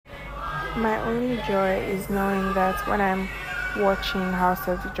My only joy is knowing that when I'm watching House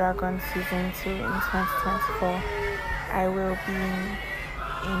of the Dragon season 2 in 2024, I will be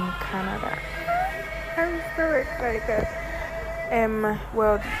in Canada. I'm so excited.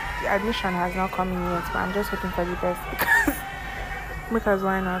 Well, the admission has not come in yet, but I'm just hoping for the best because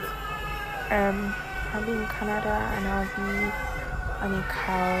why not? I'll be in Canada and I'll be on a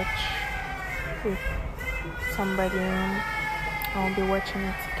couch with somebody. I'll be watching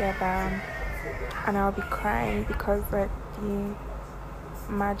it together, and I'll be crying because like the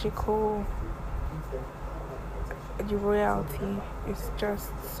magical, the royalty is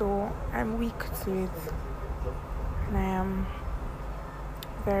just so. I'm weak to it, and I am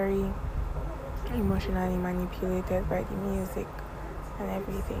very emotionally manipulated by the music and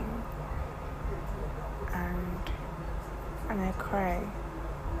everything, and I cry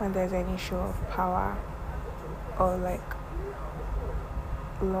when there's any show of power or like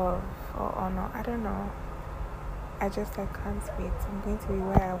love or honor. I don't know. I just can't wait. I'm going to be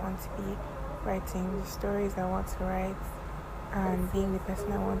where I want to be, writing the stories I want to write, and being the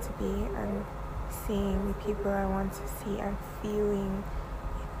person I want to be, and seeing the people I want to see, and feeling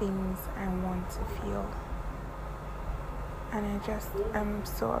the things I want to feel. And I'm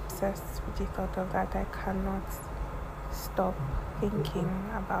so obsessed with the thought of that. I cannot stop thinking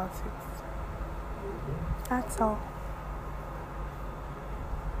about it. That's all.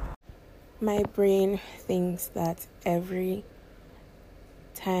 My brain thinks that every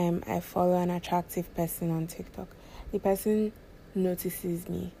time I follow an attractive person on TikTok, the person notices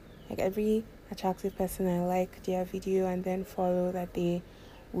me. Like every attractive person I like their video and then follow, that they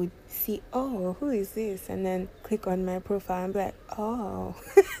would see, oh, who is this? And then click on my profile and be like, oh,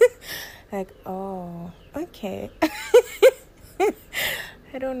 like, oh, okay.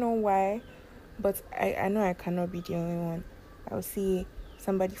 I don't know why, but I know I cannot be the only one. I'll see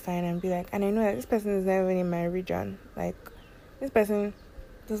somebody fine and be like, and I know that this person is not even in my region. Like, this person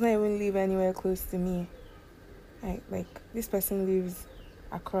does not even live anywhere close to me. Like this person lives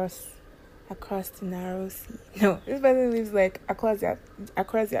across the narrow sea. No, this person lives like across the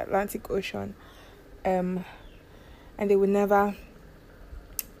Atlantic Ocean. And they would never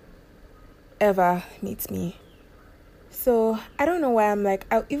ever meet me. So I don't know why I'm like,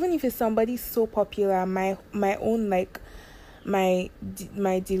 even if it's somebody so popular, my own like my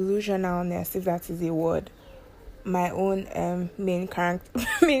delusionalness, if that is a word, my own main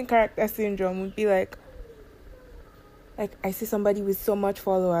character syndrome would be like I see somebody with so much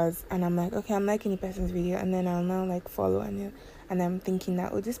followers and I'm like, okay, I'm liking the person's video, and then I'll now like follow, and I'm thinking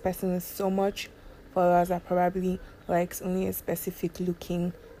that, oh, this person with so much followers that probably likes only a specific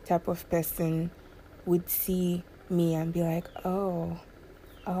looking type of person would see me and be like, oh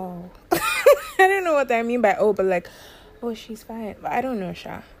I don't know what I mean by but like, oh, she's fine. But I don't know,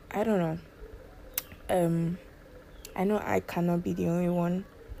 Sha. I don't know. I know I cannot be the only one.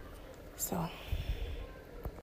 So